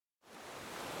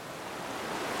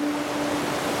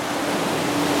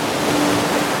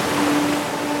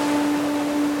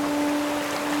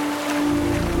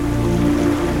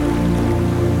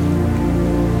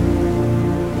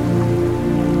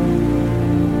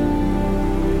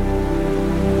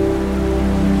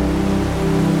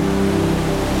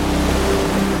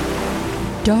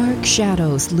Dark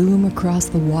shadows loom across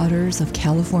the waters of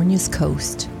California's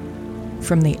coast.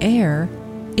 From the air,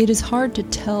 it is hard to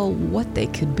tell what they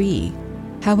could be.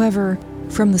 However,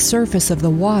 from the surface of the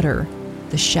water,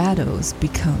 the shadows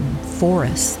become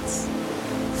forests.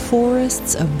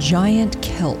 Forests of giant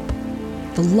kelp,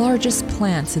 the largest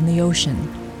plants in the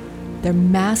ocean. Their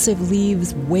massive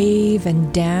leaves wave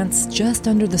and dance just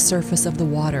under the surface of the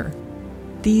water.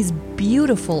 These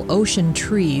beautiful ocean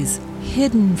trees,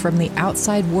 hidden from the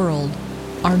outside world,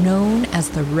 are known as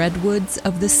the redwoods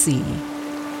of the sea.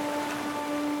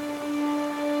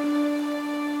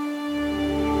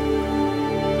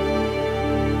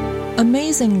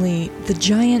 Amazingly, the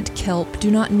giant kelp do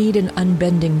not need an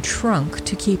unbending trunk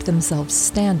to keep themselves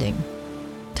standing.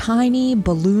 Tiny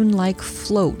balloon-like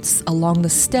floats along the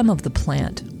stem of the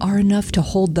plant are enough to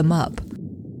hold them up.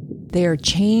 They are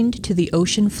chained to the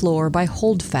ocean floor by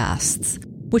holdfasts,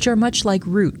 which are much like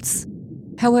roots.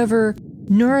 However,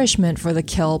 nourishment for the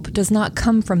kelp does not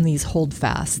come from these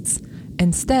holdfasts.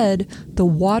 Instead, the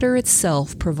water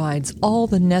itself provides all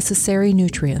the necessary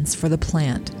nutrients for the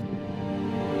plant.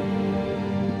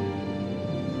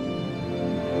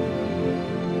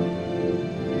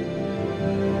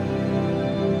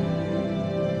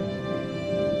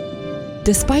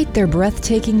 Despite their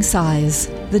breathtaking size,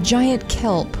 the giant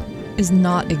kelp is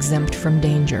not exempt from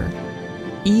danger.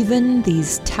 Even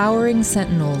these towering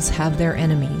sentinels have their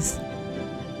enemies.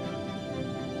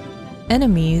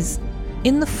 Enemies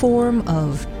in the form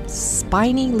of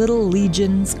spiny little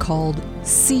legions called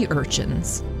sea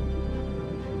urchins.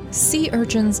 Sea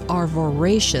urchins are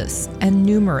voracious and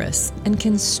numerous and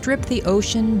can strip the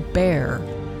ocean bare,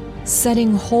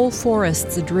 setting whole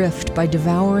forests adrift by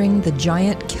devouring the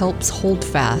giant kelp's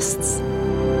holdfasts.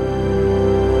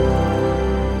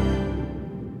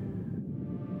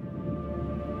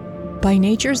 By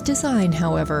nature's design,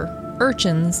 however,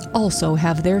 urchins also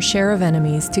have their share of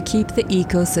enemies to keep the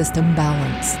ecosystem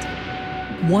balanced.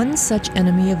 One such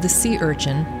enemy of the sea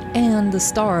urchin, and the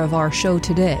star of our show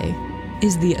today,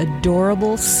 is the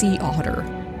adorable sea otter.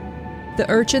 The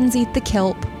urchins eat the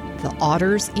kelp, the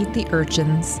otters eat the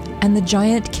urchins, and the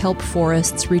giant kelp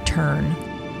forests return.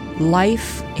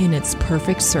 Life in its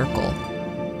perfect circle.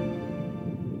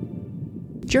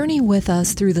 Journey with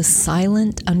us through the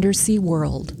silent undersea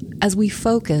world as we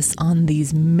focus on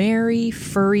these merry,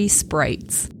 furry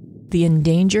sprites, the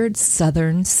endangered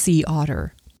southern sea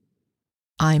otter.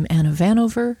 I'm Anna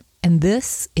Vanover, and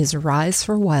this is Rise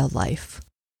for Wildlife.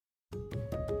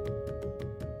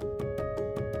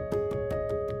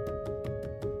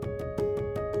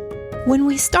 When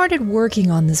we started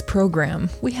working on this program,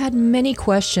 we had many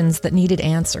questions that needed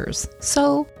answers,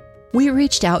 so we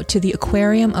reached out to the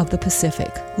Aquarium of the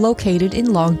Pacific, located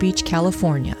in Long Beach,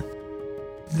 California.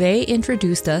 They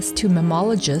introduced us to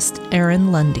mammologist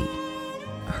Erin Lundy.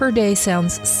 Her day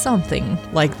sounds something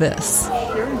like this.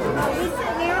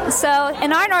 So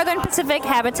in our Northern Pacific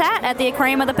habitat at the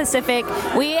Aquarium of the Pacific,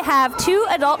 we have 2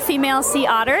 adult female sea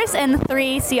otters and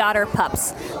 3 sea otter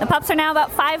pups. The pups are now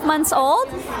about 5 months old,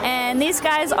 and these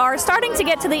guys are starting to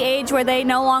get to the age where they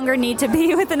no longer need to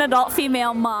be with an adult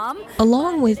female mom.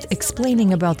 Along with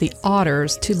explaining about the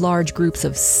otters to large groups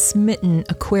of smitten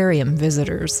aquarium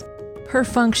visitors, her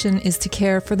function is to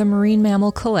care for the marine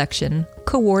mammal collection,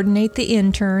 coordinate the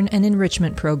intern and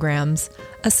enrichment programs,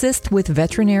 assist with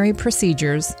veterinary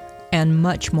procedures, and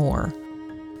much more.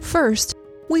 First,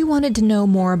 we wanted to know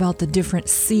more about the different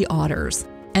sea otters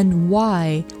and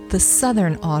why the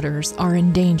southern otters are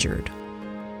endangered.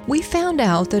 We found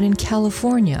out that in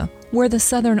California, where the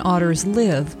southern otters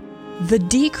live, the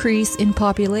decrease in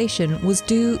population was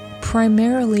due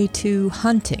primarily to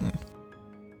hunting.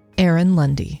 Erin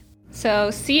Lundy.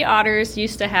 So sea otters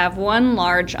used to have one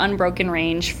large unbroken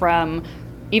range from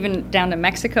even down to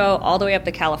Mexico, all the way up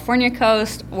the California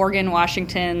coast, Oregon,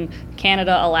 Washington,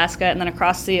 Canada, Alaska, and then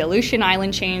across the Aleutian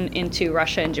Island chain into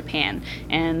Russia and Japan.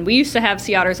 And we used to have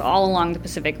sea otters all along the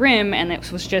Pacific Rim, and it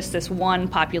was just this one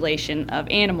population of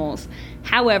animals.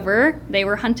 However, they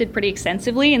were hunted pretty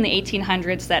extensively in the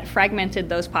 1800s that fragmented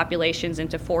those populations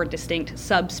into 4 distinct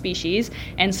subspecies.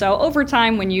 And so over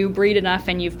time, when you breed enough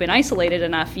and you've been isolated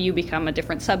enough, you become a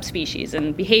different subspecies.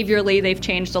 And behaviorally, they've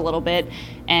changed a little bit,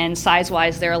 and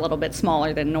size-wise, they're a little bit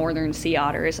smaller than northern sea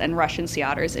otters and Russian sea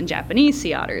otters and Japanese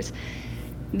sea otters.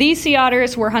 These sea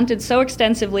otters were hunted so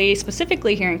extensively,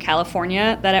 specifically here in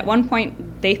California, that at one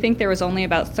point they think there was only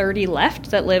about 30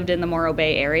 left that lived in the Morro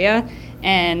Bay area.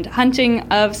 And hunting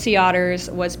of sea otters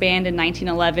was banned in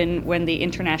 1911 when the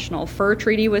International Fur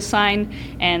Treaty was signed,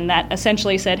 and that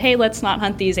essentially said, hey, let's not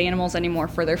hunt these animals anymore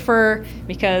for their fur,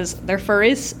 because their fur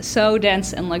is so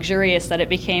dense and luxurious that it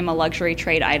became a luxury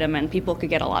trade item and people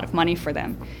could get a lot of money for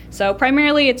them. So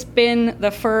primarily it's been the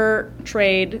fur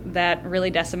trade that really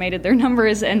decimated their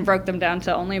numbers and broke them down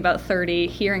to only about 30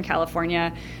 here in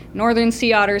California. Northern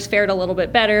sea otters fared a little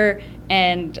bit better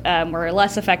and were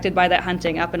less affected by that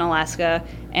hunting up in Alaska.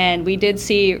 And we did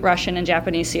see Russian and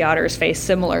Japanese sea otters face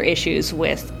similar issues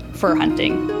with fur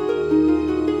hunting.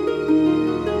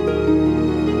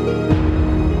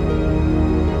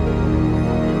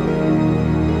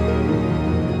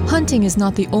 Hunting is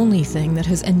not the only thing that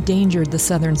has endangered the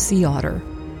southern sea otter.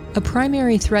 A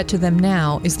primary threat to them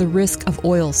now is the risk of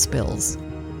oil spills.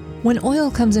 When oil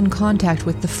comes in contact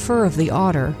with the fur of the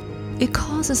otter, it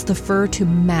causes the fur to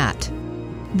mat.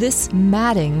 This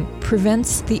matting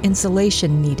prevents the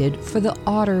insulation needed for the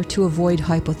otter to avoid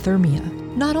hypothermia.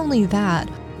 Not only that,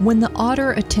 when the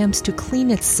otter attempts to clean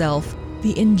itself,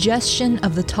 the ingestion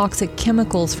of the toxic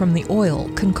chemicals from the oil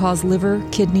can cause liver,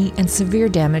 kidney, and severe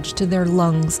damage to their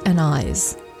lungs and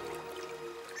eyes.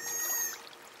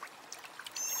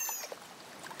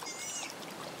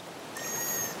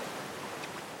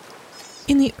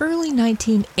 In the early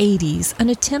 1980s, an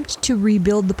attempt to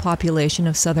rebuild the population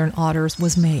of southern otters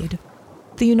was made.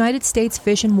 The United States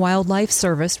Fish and Wildlife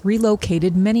Service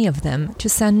relocated many of them to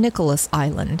San Nicolas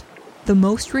Island, the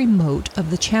most remote of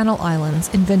the Channel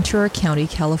Islands in Ventura County,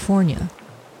 California.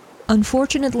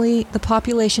 Unfortunately, the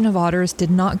population of otters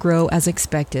did not grow as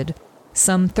expected.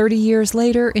 Some 30 years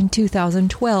later, in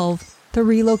 2012, the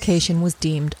relocation was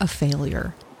deemed a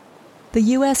failure. The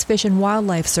U.S. Fish and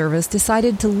Wildlife Service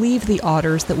decided to leave the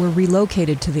otters that were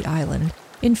relocated to the island,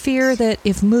 in fear that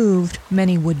if moved,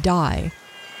 many would die.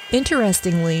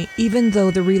 Interestingly, even though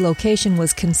the relocation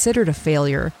was considered a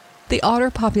failure, the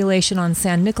otter population on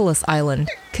San Nicolas Island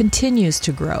continues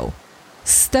to grow.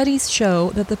 Studies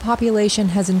show that the population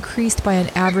has increased by an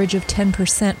average of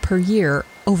 10% per year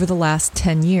over the last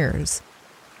 10 years.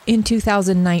 In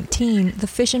 2019, the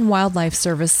Fish and Wildlife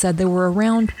Service said there were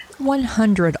around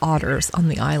 100 otters on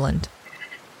the island.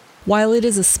 While it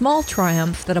is a small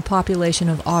triumph that a population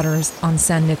of otters on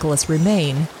San Nicolas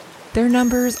remain, their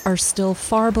numbers are still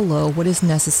far below what is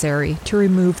necessary to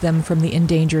remove them from the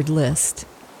endangered list.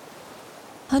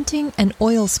 Hunting and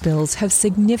oil spills have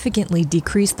significantly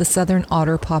decreased the southern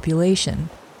otter population.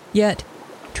 Yet,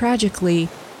 tragically,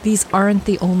 these aren't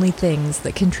the only things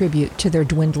that contribute to their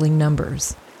dwindling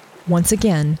numbers. Once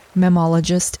again,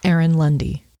 mammologist Erin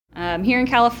Lundy. Here in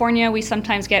California, we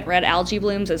sometimes get red algae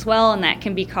blooms as well, and that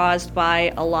can be caused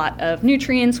by a lot of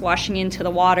nutrients washing into the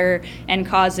water and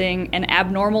causing an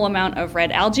abnormal amount of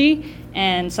red algae.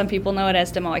 And some people know it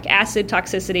as domoic acid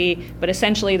toxicity, but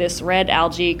essentially this red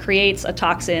algae creates a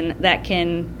toxin that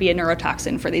can be a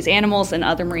neurotoxin for these animals and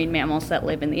other marine mammals that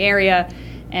live in the area.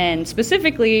 And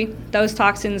specifically, those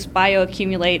toxins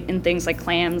bioaccumulate in things like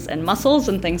clams and mussels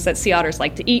and things that sea otters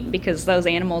like to eat because those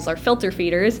animals are filter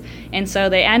feeders. And so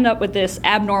they end up with this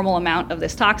abnormal amount of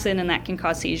this toxin, and that can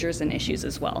cause seizures and issues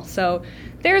as well. So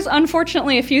there's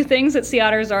unfortunately a few things that sea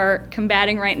otters are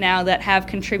combating right now that have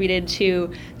contributed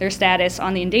to their status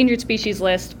on the endangered species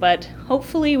list, but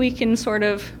hopefully we can sort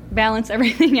of balance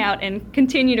everything out and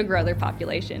continue to grow their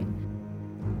population.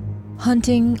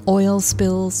 Hunting, oil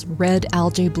spills, red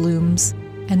algae blooms,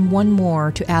 and one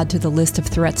more to add to the list of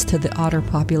threats to the otter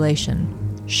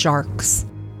population: sharks.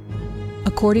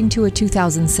 According to a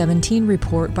 2017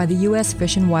 report by the U.S.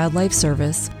 Fish and Wildlife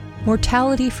Service,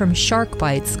 mortality from shark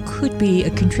bites could be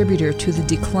a contributor to the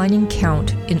declining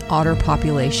count in otter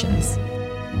populations.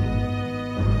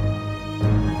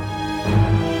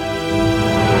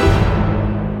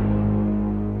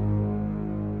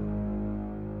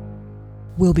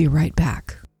 We'll be right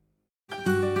back.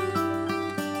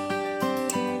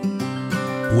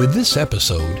 With this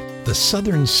episode, The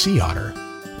Southern Sea Otter,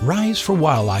 Rise for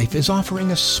Wildlife is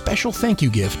offering a special thank you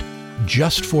gift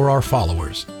just for our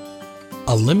followers.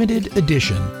 A limited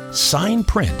edition signed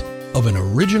print of an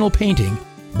original painting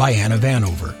by Anna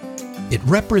Vanover. It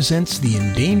represents the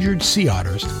endangered sea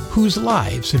otters whose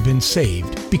lives have been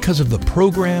saved because of the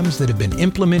programs that have been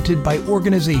implemented by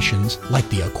organizations like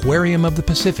the Aquarium of the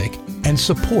Pacific and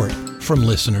support from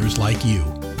listeners like you.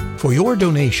 For your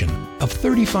donation of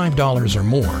 $35 or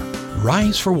more,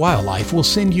 Rise for Wildlife will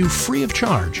send you free of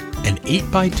charge an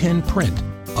 8x10 print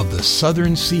of the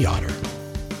Southern Sea Otter.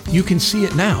 You can see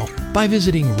it now by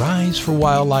visiting Rise for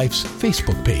Wildlife's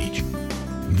Facebook page.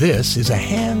 This is a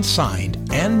hand-signed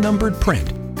and numbered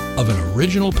print of an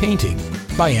original painting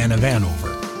by Anna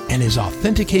Vanover and is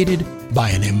authenticated by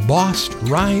an embossed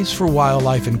Rise for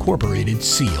Wildlife Incorporated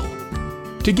seal.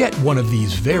 To get one of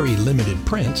these very limited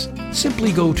prints,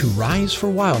 simply go to Rise for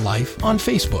Wildlife on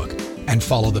Facebook and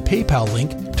follow the PayPal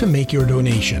link to make your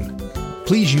donation.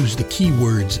 Please use the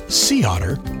keywords Sea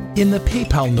Otter in the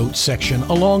PayPal notes section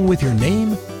along with your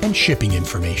name and shipping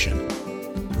information.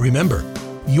 Remember,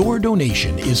 your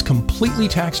donation is completely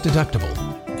tax deductible,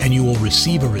 and you will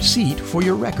receive a receipt for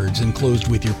your records enclosed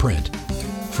with your print.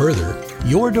 Further,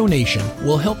 your donation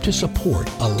will help to support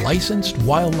a licensed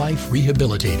wildlife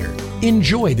rehabilitator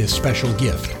enjoy this special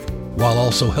gift, while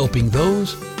also helping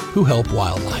those who help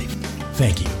wildlife.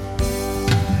 Thank you.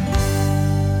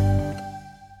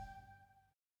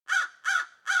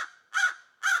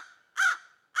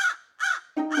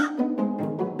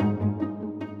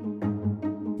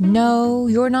 No,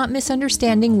 you're not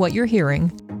misunderstanding what you're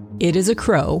hearing. It is a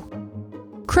crow.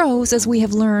 Crows, as we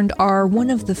have learned, are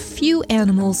one of the few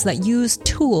animals that use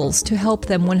tools to help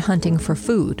them when hunting for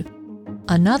food.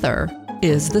 Another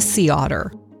is the sea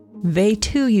otter. They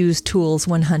too use tools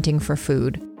when hunting for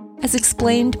food, as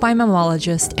explained by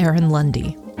mammologist Erin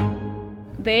Lundy.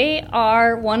 They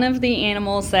are one of the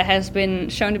animals that has been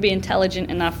shown to be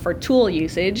intelligent enough for tool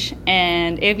usage.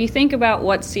 And if you think about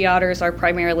what sea otters are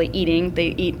primarily eating,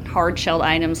 they eat hard-shelled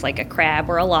items like a crab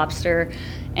or a lobster.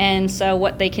 And so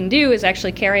what they can do is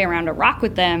actually carry around a rock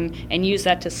with them and use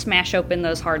that to smash open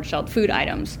those hard-shelled food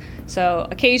items. So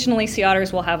occasionally sea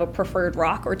otters will have a preferred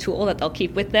rock or tool that they'll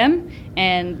keep with them,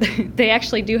 and they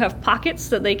actually do have pockets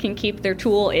that they can keep their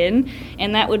tool in,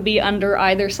 and that would be under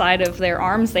either side of their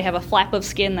arms. They have a flap of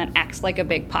skin that acts like a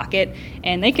big pocket,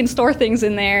 and they can store things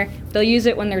in there. They'll use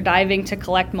it when they're diving to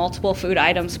collect multiple food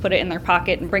items, put it in their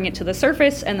pocket and bring it to the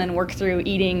surface, and then work through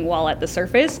eating while at the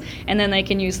surface, and then they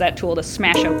can use that tool to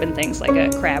smash open things like a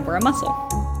crab or a mussel.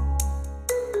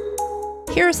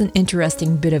 Here's an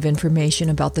interesting bit of information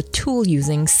about the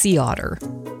tool-using sea otter.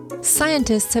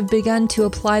 Scientists have begun to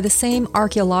apply the same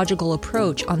archaeological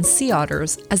approach on sea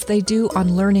otters as they do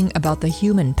on learning about the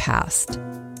human past.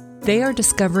 They are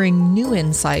discovering new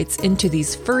insights into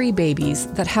these furry babies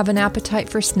that have an appetite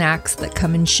for snacks that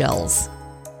come in shells.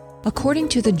 According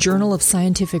to the Journal of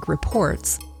Scientific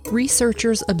Reports,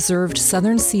 researchers observed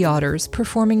southern sea otters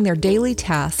performing their daily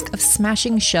task of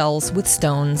smashing shells with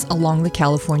stones along the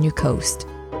California coast.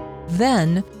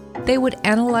 Then, they would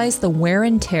analyze the wear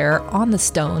and tear on the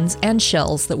stones and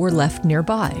shells that were left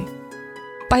nearby.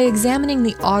 By examining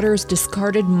the otter's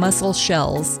discarded mussel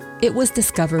shells, it was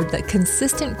discovered that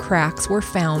consistent cracks were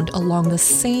found along the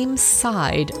same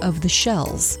side of the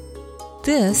shells.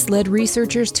 This led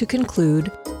researchers to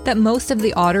conclude that most of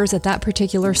the otters at that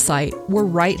particular site were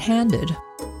right-handed.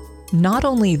 Not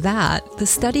only that, the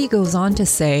study goes on to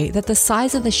say that the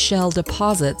size of the shell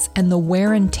deposits and the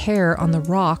wear and tear on the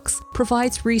rocks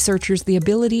provides researchers the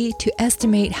ability to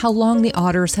estimate how long the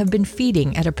otters have been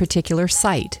feeding at a particular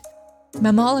site.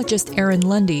 Mammologist Erin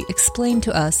Lundy explained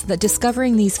to us that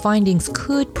discovering these findings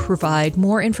could provide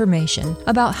more information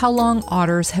about how long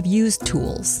otters have used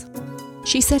tools.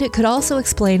 She said it could also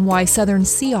explain why southern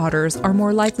sea otters are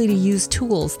more likely to use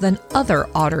tools than other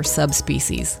otter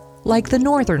subspecies, like the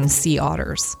northern sea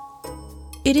otters.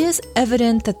 It is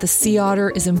evident that the sea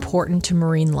otter is important to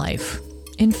marine life.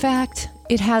 In fact,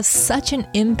 it has such an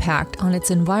impact on its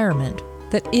environment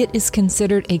that it is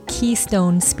considered a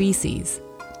keystone species.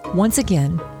 Once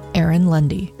again, Erin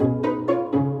Lundy.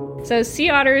 So sea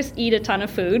otters eat a ton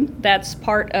of food. That's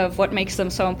part of what makes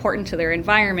them so important to their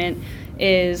environment,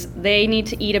 is they need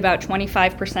to eat about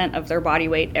 25% of their body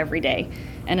weight every day.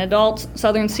 An adult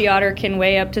southern sea otter can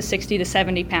weigh up to 60 to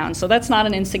 70 pounds, so that's not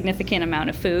an insignificant amount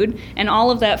of food. And all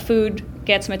of that food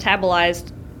gets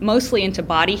metabolized mostly into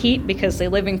body heat because they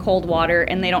live in cold water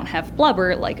and they don't have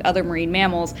blubber like other marine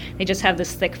mammals. They just have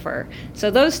this thick fur.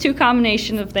 So those two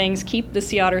combinations of things keep the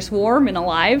sea otters warm and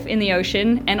alive in the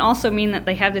ocean, and also mean that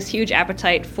they have this huge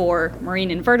appetite for marine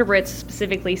invertebrates,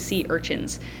 specifically sea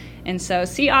urchins. And so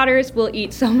sea otters will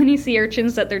eat so many sea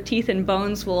urchins that their teeth and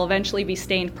bones will eventually be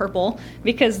stained purple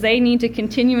because they need to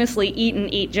continuously eat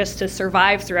and eat just to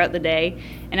survive throughout the day.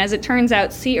 And as it turns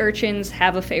out, sea urchins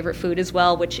have a favorite food as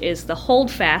well, which is the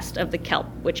holdfast of the kelp,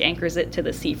 which anchors it to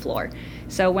the seafloor.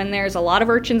 So when there's a lot of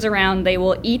urchins around, they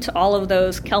will eat all of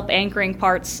those kelp anchoring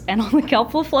parts, and all the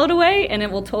kelp will float away, and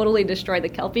it will totally destroy the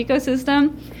kelp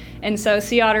ecosystem. And so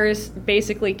sea otters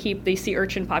basically keep the sea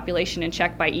urchin population in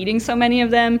check by eating so many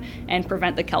of them and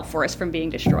prevent the kelp forest from being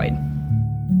destroyed.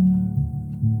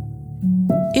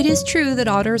 It is true that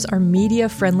otters are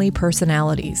media-friendly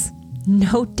personalities.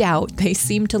 No doubt they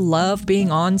seem to love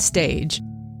being on stage.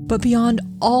 But beyond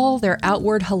all their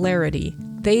outward hilarity,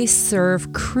 they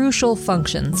serve crucial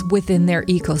functions within their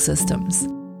ecosystems.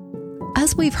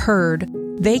 As we've heard,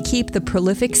 they keep the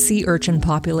prolific sea urchin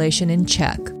population in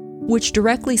check, which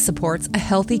directly supports a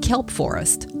healthy kelp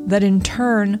forest that in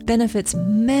turn benefits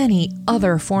many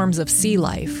other forms of sea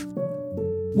life.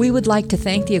 We would like to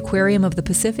thank the Aquarium of the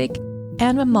Pacific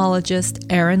and mammologist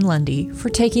Erin Lundy for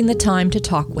taking the time to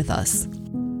talk with us.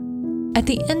 At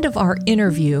the end of our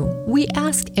interview, we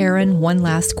asked Erin one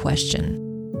last question.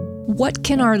 What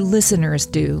can our listeners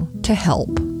do to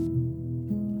help?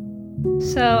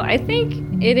 So I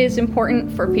think it is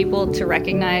important for people to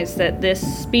recognize that this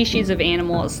species of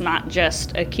animal is not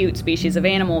just a cute species of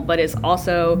animal, but is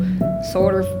also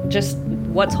sort of just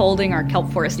what's holding our kelp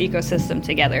forest ecosystem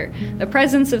together. The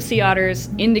presence of sea otters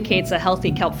indicates a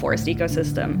healthy kelp forest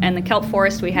ecosystem, and the kelp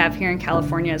forest we have here in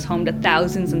California is home to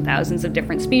thousands and thousands of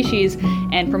different species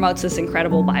and promotes this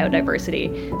incredible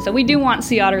biodiversity. So we do want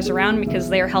sea otters around because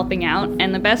they are helping out,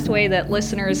 and the best way that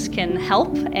listeners can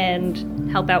help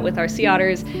out with our sea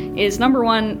otters is, number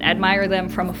one, admire them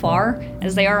from afar.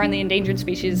 As they are on the endangered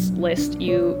species list,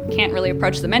 you can't really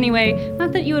approach them anyway.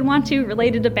 Not that you would want to,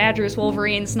 related to badgers,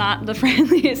 wolverines, not the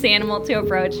friendliest animal to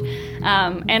approach.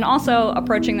 And also,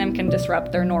 approaching them can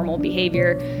disrupt their normal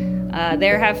behavior.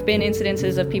 There have been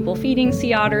incidences of people feeding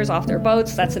sea otters off their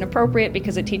boats. That's inappropriate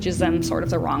because it teaches them sort of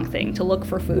the wrong thing, to look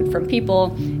for food from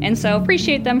people. And so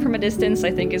appreciate them from a distance,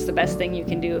 I think, is the best thing you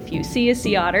can do if you see a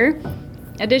sea otter.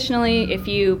 Additionally, if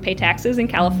you pay taxes in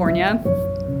California,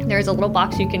 there's a little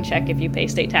box you can check if you pay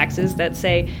state taxes that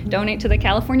say donate to the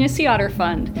California Sea Otter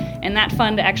Fund. And that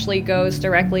fund actually goes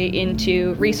directly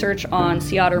into research on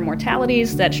sea otter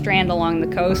mortalities that strand along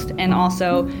the coast, and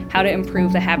also how to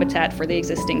improve the habitat for the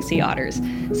existing sea otters.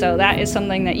 So that is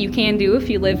something that you can do if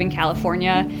you live in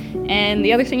California. And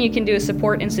the other thing you can do is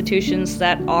support institutions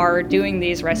that are doing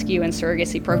these rescue and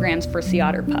surrogacy programs for sea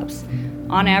otter pups.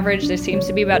 On average, there seems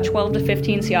to be about 12 to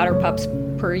 15 sea otter pups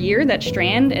per year that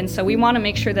strand, and so we want to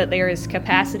make sure that there is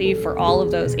capacity for all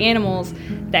of those animals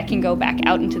that can go back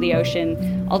out into the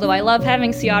ocean. Although I love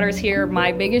having sea otters here,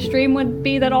 my biggest dream would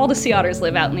be that all the sea otters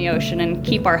live out in the ocean and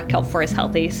keep our kelp forest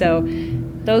healthy. So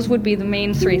those would be the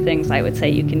main three things I would say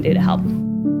you can do to help.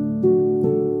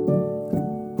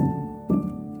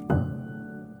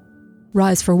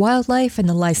 Rise for Wildlife and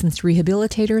the licensed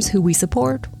rehabilitators who we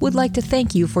support would like to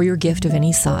thank you for your gift of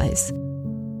any size.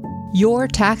 Your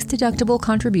tax-deductible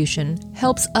contribution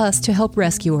helps us to help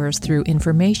rescuers through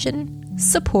information,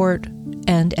 support,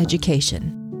 and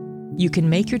education. You can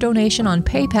make your donation on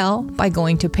PayPal by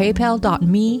going to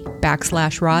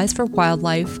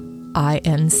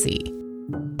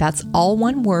paypal.me/RiseForWildlifeINC. That's all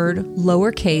one word,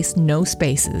 lowercase, no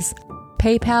spaces.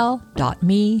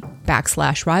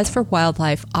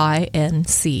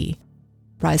 paypal.me/RiseForWildlifeINC.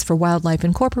 Rise for Wildlife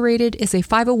Incorporated is a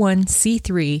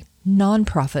 501c3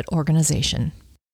 nonprofit organization.